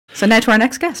So now to our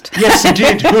next guest. Yes,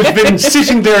 indeed, who's been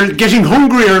sitting there getting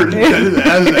hungrier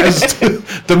as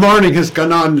the morning has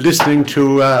gone on, listening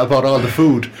to about all the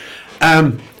food.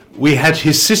 We had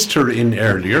his sister in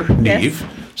earlier, Niamh.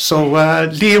 So,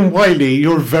 Liam Wiley,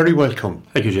 you're very welcome.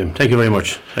 Thank you, Jim. Thank you very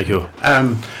much. Thank you.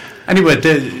 Anyway,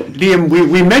 Liam,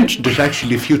 we mentioned it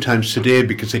actually a few times today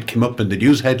because it came up in the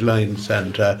news headlines,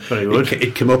 and very good.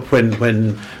 It came up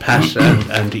when Pat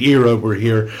and Ira were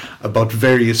here about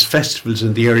various festivals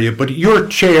in the area. But you're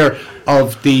chair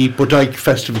of the Bodyke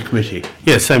Festival Committee.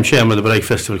 Yes, I'm chairman of the Bodyke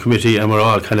Festival Committee, and we're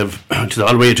all kind of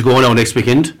all ready to go now next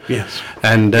weekend. Yes,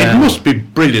 and it must be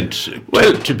brilliant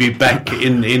to be back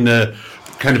in a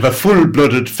kind of a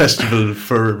full-blooded festival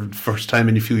for the first time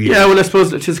in a few years. Yeah, well, I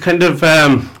suppose it is kind of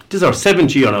it is our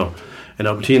 7th year now,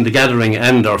 between the gathering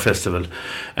and our festival,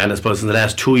 and I suppose in the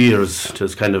last 2 years it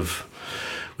is kind of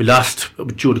we lost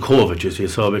due to COVID, you see.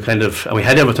 So we kind of and we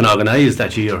had everything organised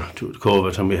that year due to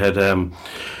COVID, and we had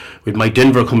Mike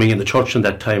Denver coming in the church in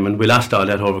that time, and we lost all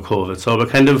that over COVID. So we're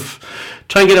kind of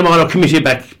trying to get our committee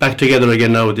back together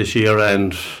again now this year,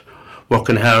 and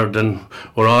working hard, and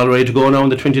we're all ready to go now on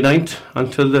the 29th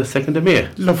until the 2nd of May.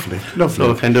 Lovely.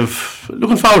 So kind of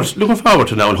looking forward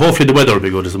to now, and hopefully the weather will be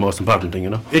good is the most important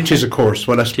thing, It is, of course.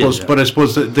 Well, I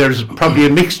suppose that there's probably a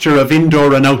mixture of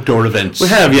indoor and outdoor events. We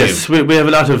have, yes. We have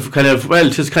a lot of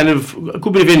it is kind of a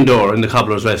good bit of indoor in the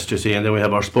Cobbler's Rest, you see, and then we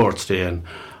have our sports day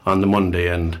on the Monday,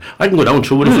 and I can go down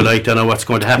through it if you like. I know what's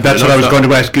going to happen. That's what I was going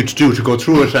to ask you to do, to go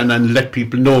through it and let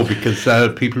people know, because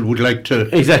people would like to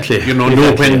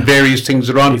know when various things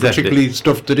are on, particularly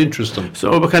stuff that interests them.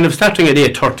 So we're kind of starting at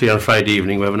 8:30 on Friday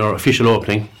evening. We have our official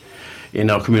opening in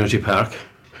our community park,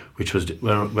 which was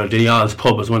where Denial's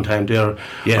pub was one time there.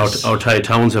 Yes. Our Thai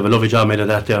Towns have a lovely job made of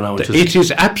that there now. It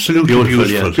is absolutely beautiful.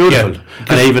 Yeah, beautiful. Yeah.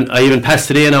 And I even passed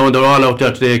today now, and they're all out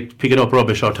there today picking up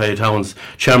rubbish. Our Thai Towns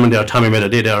chairman there, Tommy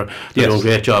Melody, they're doing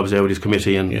great jobs there with his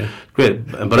committee, and great.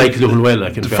 But I could doing well.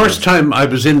 The first time I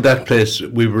was in that place,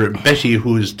 we were Betty,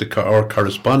 who is our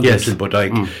correspondent in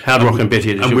Bodyke. Hard-working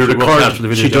Betty. And we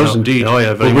recorded. She does indeed. Oh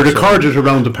yeah, very we recorded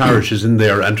around the parishes in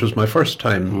there, and it was my first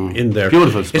time in there.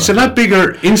 Beautiful spot. It's a lot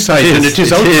bigger inside than it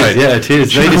is outside. It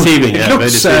is. Very deceiving. It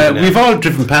looks. We've all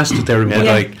driven past it there in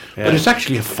Bodyke, but it's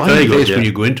actually a fine place when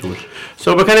you go into it.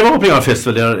 So we're kind of opening our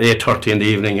festival there at 8:30 in the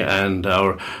evening, and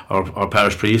our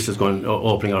parish priest is going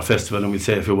opening our festival, and we'll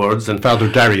say a few words. And Father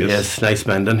Darius. Yes, nice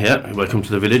man then. Yeah, welcome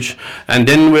to the village. And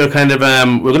then we're kind of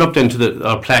we're going up then to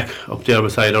our plaque up there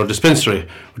beside our dispensary,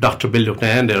 with Dr. Bill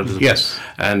Ducknan there. Yes.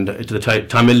 And to the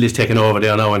Tom Mildy's taking over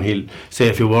there now, and he'll say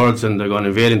a few words, and they're going to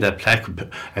unveil that plaque,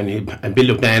 and Bill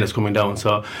Ducknan is coming down.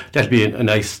 So that'll be a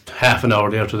nice half an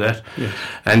hour there to that. Yes.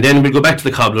 And then we'll go back to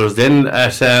the Cobblers then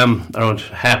at around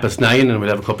 9:30, and we'll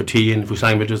have a cup of tea and a few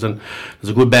sandwiches, and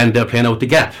there's a good band there playing out the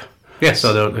Gap. Yes.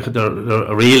 So they're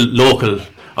a real local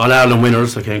All-Ireland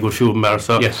winners, okay, a good few of them are.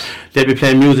 So they'll be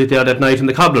playing music there that night in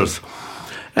the Cobblers.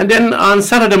 And then on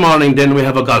Saturday morning then we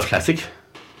have a golf classic,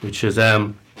 which is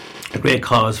a great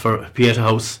cause for Pieta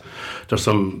House. There's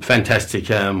some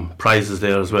fantastic prizes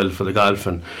there as well for the golf,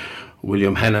 and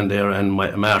William Hannon there and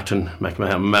Martin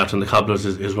the Cobblers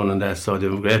is running that, so they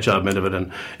have a great job made of it.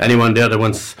 And anyone there that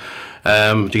wants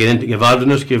to get involved in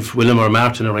it, give William or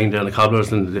Martin a ring there in the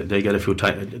Cobblers, and they get a few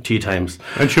tea times.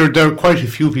 I'm sure there are quite a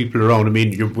few people around. I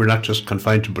mean, we're not just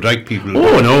confined to Bodyke people.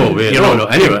 Oh no,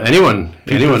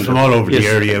 anyone from all over the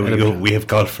area. We have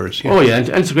golfers. Yeah. Oh yeah, and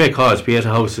it's a great cause. Pieta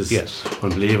House is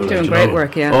unbelievable. Doing great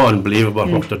work, yeah. Oh, unbelievable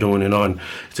work they're doing, and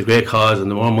it's a great cause,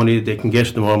 and the more money they can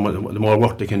get, the more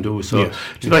work they can do. So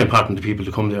it's very important to people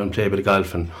to come there and play a bit of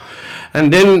golf. And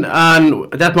then on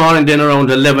that morning, then around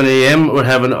 11 a.m, we're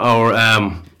having our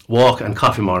walk and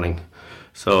coffee morning.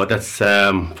 So that's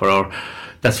we're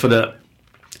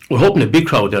hoping a big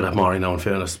crowd there that morning now, in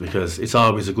fairness, because it's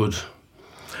always an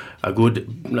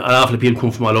awful people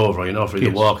come from all over, for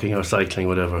either walking or cycling,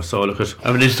 whatever. So look at.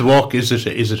 I mean, is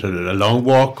it a long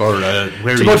walk, or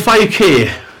where? It's about 5k.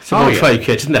 It's about 5k.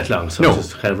 It isn't that long, so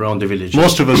it's kind of around the village.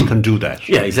 Most of us can do that.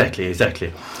 Yeah,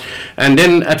 exactly. And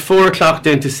then at 4 o'clock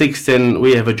then to 6, then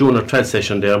we have a junior trad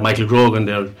session there. Michael Grogan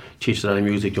there teaches a lot of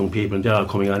music, young people, and they're all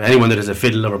coming on. Anyone that has a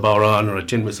fiddle or a bodhrán or a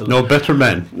tin whistle. No better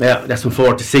man. Yeah, that's from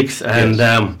 4 to 6, and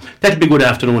that'll be a good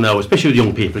afternoon now, especially with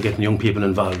young people, getting young people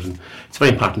involved. And it's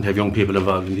very important to have young people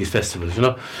involved in these festivals,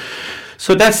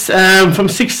 So that's from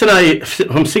 6 to 9.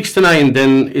 From 6 to 9,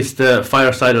 then it's the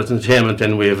Firesiders Entertainment,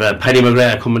 and we have Paddy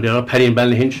McGrath coming there. Paddy in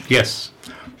Ballyhinch. Yes,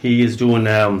 he is doing.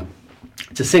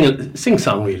 It's a sing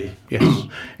song, really. Yes.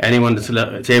 Anyone that's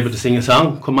able to sing a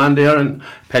song, come on there, and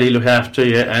Paddy look after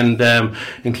you. And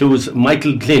includes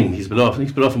Michael Glynn. He's below from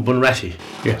Bunratty.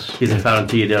 Yes. He's in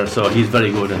Farranty there, so he's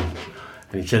very good.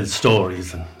 and he tells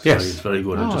stories, and so Yes. he's very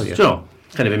good. Oh, Just, yeah. you know,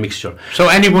 kind of a mixture. So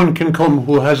anyone can come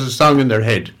who has a song in their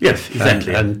head. Yes,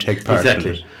 exactly. And take part in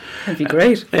Exactly. it. That'd be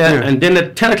great. Yeah, and then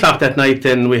at 10 o'clock that night,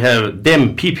 then we have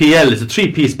them, PPL, it's a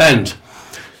 3-piece band.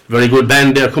 Very good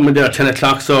band, they're coming there at 10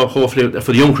 o'clock, so hopefully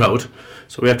for the young crowd.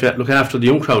 So we have to look after the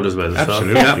young crowd as well.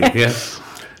 Absolutely, So, yeah. yeah.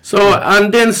 So,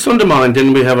 and then Sunday morning,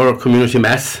 then we have our community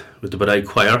mass with the Badai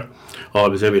Choir.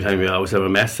 Always, every time we always have a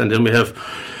mass. And then we have,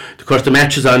 of course, the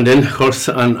matches on then, of course,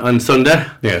 on Sunday.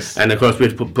 Yes. And of course, we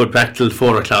have to put back till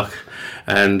 4 o'clock.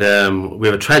 And we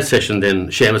have a trad session then,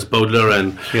 Seamus Bowdler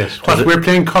and... Yes. What, we're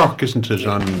playing Cork, isn't it?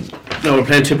 No, we're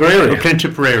playing Tipperary. We're playing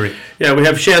Tipperary. Yeah, we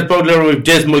have Seamus Bowdler, we have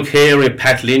Des Mulcahy, we have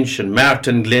Pat Lynch and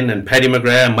Martin Glynn and Paddy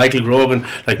McGrath and Michael Grogan,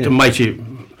 like the mighty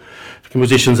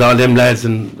musicians, all them lads,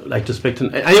 and like to expect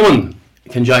anyone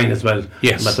can join as well.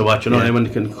 Yes. No matter what, you know, anyone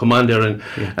can come on there and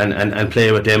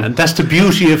play with them. And that's the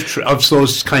beauty of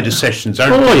those kind of sessions,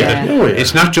 aren't Oh, they? yeah. Oh, yeah.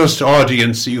 It's not just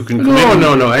audience, you can come in.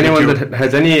 No. Anyone that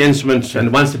has any instrument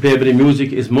and wants to play a bit of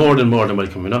music is more than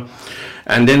welcome, you know.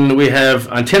 And then we have,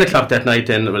 on 10 o'clock that night,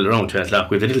 then, well, around 10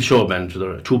 o'clock, we have a little show band,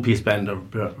 they're a 2-piece band, they're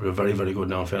very, very good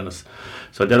now, in fairness.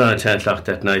 So they're on at 10 o'clock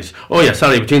that night. Oh yeah,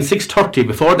 sorry, between 6:30,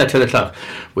 before that 10 o'clock,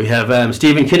 we have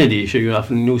Stephen Kennedy. Sure, you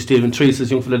often knew Stephen Trees,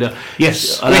 young fella there.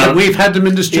 Yes, we've had them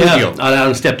in the studio. Yeah,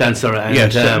 on step dancer. And,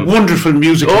 yes, wonderful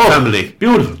musical family.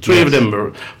 Beautiful, three of them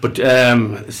were. But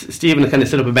Stephen kind of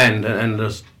set up a band, and I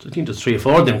think there's 3 or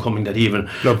 4 of them coming that evening.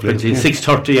 Lovely. Between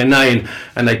 6:30 and 9,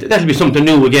 and like that'll be something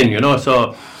new again, you know.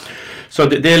 So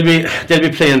they'll be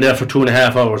playing there for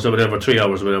 2.5 hours or whatever, 3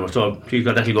 hours or whatever. So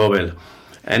that'll go well.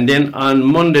 And then on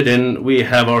Monday, then we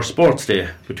have our sports day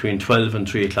between 12 and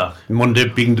 3 o'clock. Monday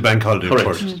being the bank holiday, Correct.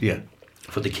 of course. Yeah.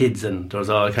 For the kids, and there's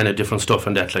all kind of different stuff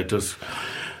and that. Like there's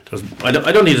I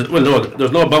don't need. Well, no,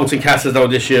 there's no bouncing castles out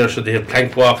this year. So they have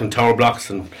plank walk and tower blocks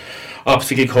and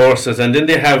obstacle courses, and then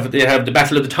they have the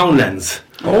Battle of the Townlands.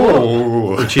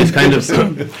 Oh, which is kind of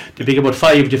they pick about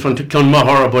 5 different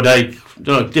Clonmahor, Bodyke,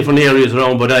 different areas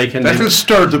around Bodyke, and that'll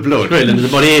stir the blood. And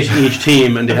there's about 8 in each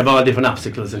team, and they have all different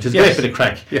obstacles, and it's a great bit of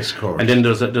crack. Yes, of course. And then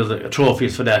there's a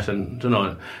trophies for that, and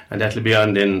and that'll be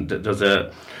on. Then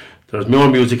there's more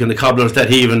music in the Cobblers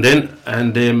that evening, then,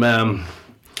 and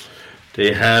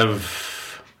they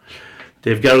have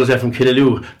girls there from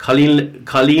Killaloo,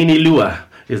 Colleen Lua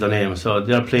is their name. So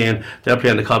they're playing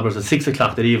the Cobblers at 6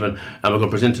 o'clock that evening, and we're going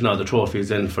to present all the trophies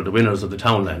then for the winners of the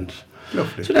Townland.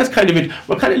 Lovely. So that's kind of it.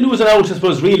 We're kind of losing out, I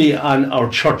suppose, really on our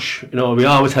church. You know, we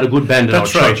always had a good band in our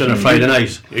church on a Friday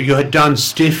night. You had Don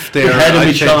Stiff there. We had him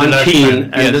with Sean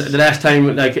Keane, and yes. the last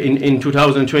time, like in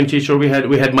 2020, sure, we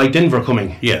had Mike Denver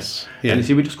coming. Yes. Yeah. And you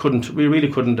see, we really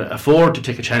couldn't afford to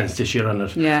take a chance this year on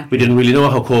it. Yeah. We didn't really know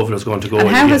how COVID was going to go. And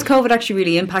how has COVID actually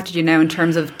really impacted you now in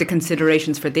terms of the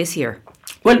considerations for this year?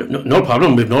 Well, no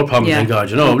problem. We've no problem, thank God.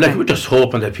 You know, Okay. like we're just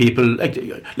hoping that people, like,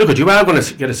 look at you are going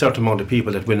to get a certain amount of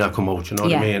people that will not come out. You know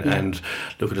what I mean? Yeah. And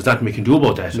look, there's nothing we can do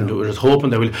about that. And we're just hoping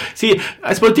that we'll see.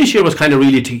 I suppose this year was kind of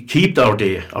really to keep our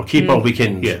day or keep our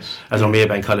weekend, as our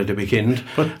Maybank holiday weekend.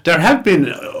 But there have been,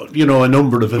 a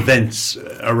number of events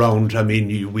around. I mean,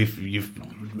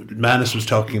 Manus was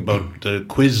talking about the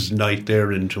quiz night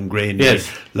there in Tuamgraney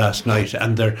last night,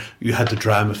 and there you had the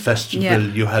drama festival,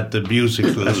 you had the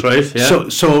musical. That's right. Yeah.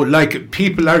 So like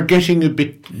people are getting a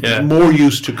bit more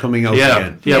used to coming out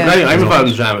again. Yeah. But I'm involved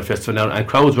in the drama festival now, and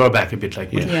crowds were back a bit.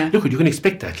 Like, look, you can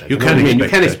expect that. Like, you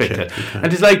can expect that.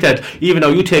 And it's like that. Even though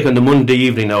you take on the Monday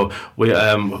evening now, we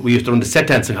used to run the set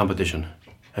dancing competition.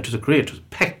 It was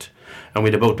packed. And we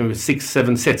had about maybe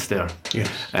 6-7 sets there. Yes.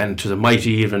 And it was a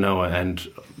mighty evening now. And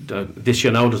this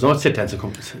year now, there's no set dancing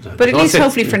competition. But at least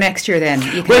hopefully for next year then.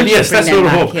 You can well, yes, that's what we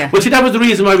hope. Yeah. Well, see, that was the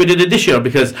reason why we did it this year,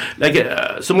 because like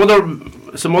some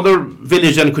other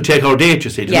village then could take our date, you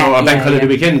see, our bank holiday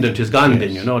weekend, and it's gone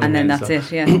then, you know what I mean? And then that's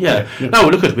it, yeah. Now,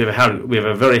 look at we have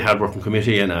a very hard-working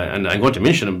committee, and I'm going to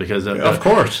mention them because... of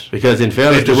course. Because in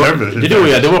fairness, they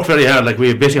work very hard. Like we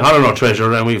have Betty Holland, our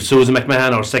treasurer, and we have Susan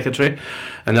McMahon, our secretary.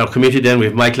 And our committee then, we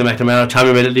have Michael McNamara,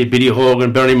 Tommy Medley, Biddy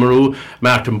Hogan, Bernie Maru,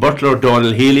 Martin Butler,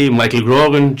 Donald Healy, Michael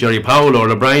Grogan, Jerry Powell,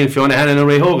 Orla Bryan, Fiona Hannon and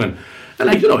Ray Hogan. And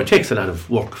it takes a lot of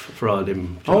work for all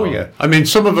them. Yeah. I mean,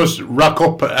 some of us rock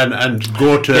up and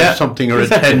go to something or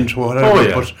attend to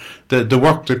whatever, but the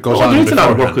work that goes on. There's a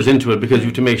lot of work goes into it, because you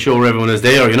have to make sure everyone is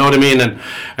there, you know what I mean?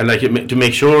 And like to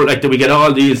make sure like that we get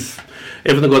all these...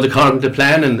 Everything goes according to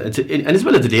plan, and as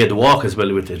well as the day of the walk as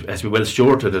well, with it as we well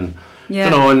stewarded, and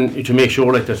and to make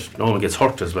sure like that no one gets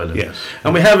hurt as well. Yes.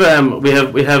 And we have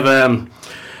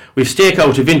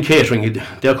Stakeout Event Catering.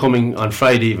 They're coming on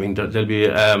Friday evening. There'll be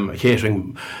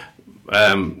catering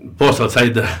both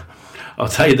outside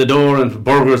outside the door, and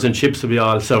burgers and chips will be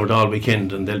all served all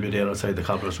weekend, and they'll be there outside the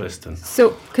Cobbler's Rest. And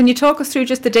So, can you talk us through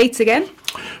just the dates again?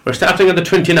 we're starting on the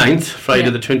 29th, Friday Yeah.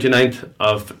 the 29th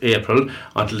of April,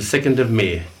 until the 2nd of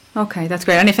May. Okay, that's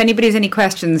great. And if anybody has any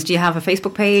questions, do you have a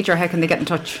Facebook page, or how can they get in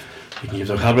touch? We can give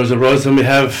the Cobblers a buzz, and we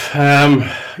have,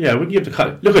 we can give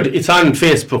the look at it's on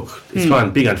Facebook. It's on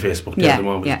big on Facebook there Yeah, at the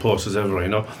moment. yeah. It posts everywhere, you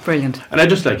know. Brilliant. And I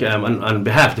just like on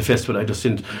behalf of the festival, I just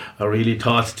sent a really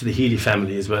thoughts to the Healy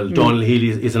family as well. Donald Healy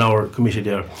is in our committee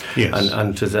there, Yes.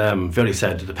 and it is very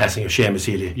sad the passing of Seamus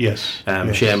Healy. Yes.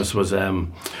 Seamus was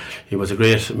he was a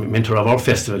great mentor of our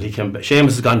festival. Seamus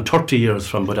has gone 30 years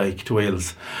from Bodyke to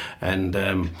Wales, and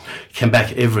came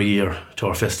back every year to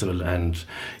our festival, and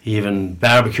he even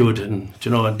barbecued, and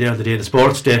there the day of the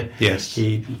sports day. Yes.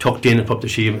 He tucked in and put the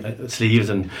sleeves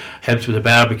and helped with the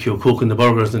barbecue, cooking the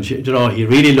burgers, and he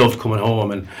really loved coming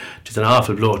home. And it's an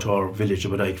awful blow to our village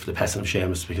of Bodyke for the passing of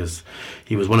Seamus, because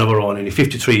he was one of our own, only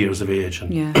 53 years of age,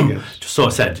 and Yeah. just so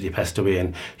sad that he passed away.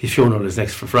 And his funeral is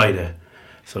next for Friday.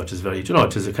 So it is very,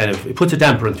 it is a kind of, it puts a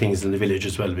damper on things in the village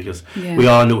as well, because we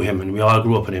all knew him and we all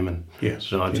grew up on him, and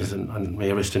and may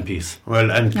he rest in peace. Well,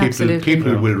 and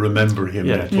people will remember him.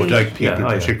 Yeah. Bodyke people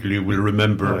Yeah. particularly will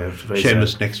remember very Seamus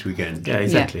sad. next weekend. Yeah,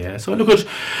 exactly. Yeah. So look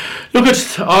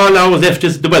at all now left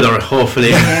is the weather,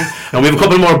 hopefully, and we have a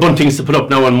couple more buntings to put up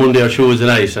now on Monday or Tuesday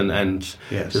night, and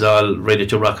Yes. it's all ready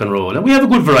to rock and roll. And we have a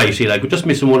good variety. Like we're just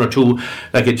missing one or two.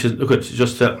 Like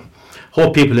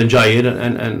hope people enjoy it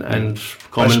and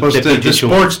come I and suppose take the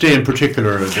sports day in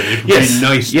particular, it would be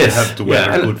nice to have the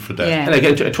weather and good for that. Yeah. And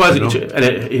again,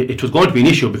 it was going to be an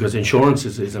issue, because insurance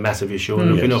is a massive issue.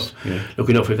 And look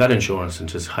enough, we got insurance,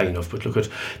 and it's high enough. But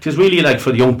it is really like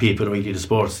for the young people, really the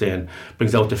sports day, and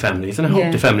brings out the families. And I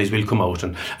hope the families will come out.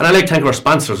 And I like to thank our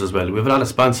sponsors as well. We have a lot of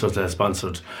sponsors that have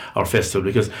sponsored our festival,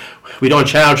 because we don't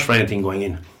charge for anything going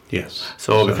in. Yes.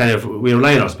 So we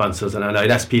rely on our sponsors, and I'd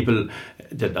ask people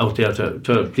that out there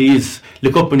to please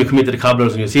look up when you come into the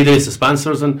Cobblers and you see the list of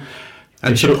sponsors, and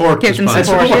support the sponsors.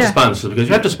 The sponsors, because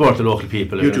you have to support the local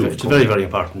people. It's very, very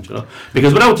important,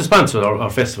 because without the sponsors, our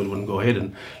festival wouldn't go ahead,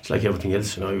 and it's like everything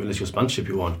else, unless you sponsorship,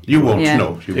 you won't. You won't, Yeah.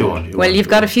 no. You won't. Well, you've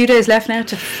got a few days left now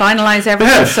to finalise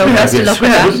everything, so best of luck with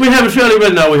that. We have it fairly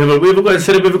well now. We have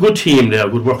a good team there, a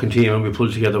good working team, and we pull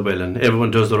together well, and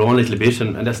everyone does their own little bit,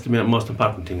 and that's the most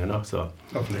important thing, So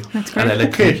Lovely. That's great. and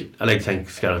I'd like to thank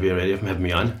Scarabia Radio for having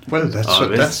me on. Well,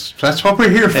 that's what we're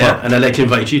here for. Yeah, and I'd like to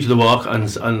invite you to the walk on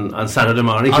Saturday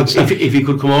morning. If you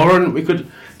could come over, and we could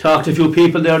talk to a few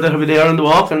people there that will be there on the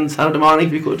walk on Saturday morning,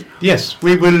 if we could. Yes,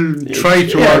 we will try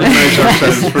to organise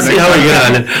ourselves for See next how we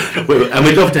time. get on, and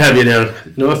we'd love to have you there.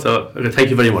 So thank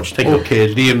you very much. Thank you.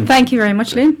 Okay, Liam. Thank you very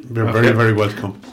much, Liam. You're very, very welcome.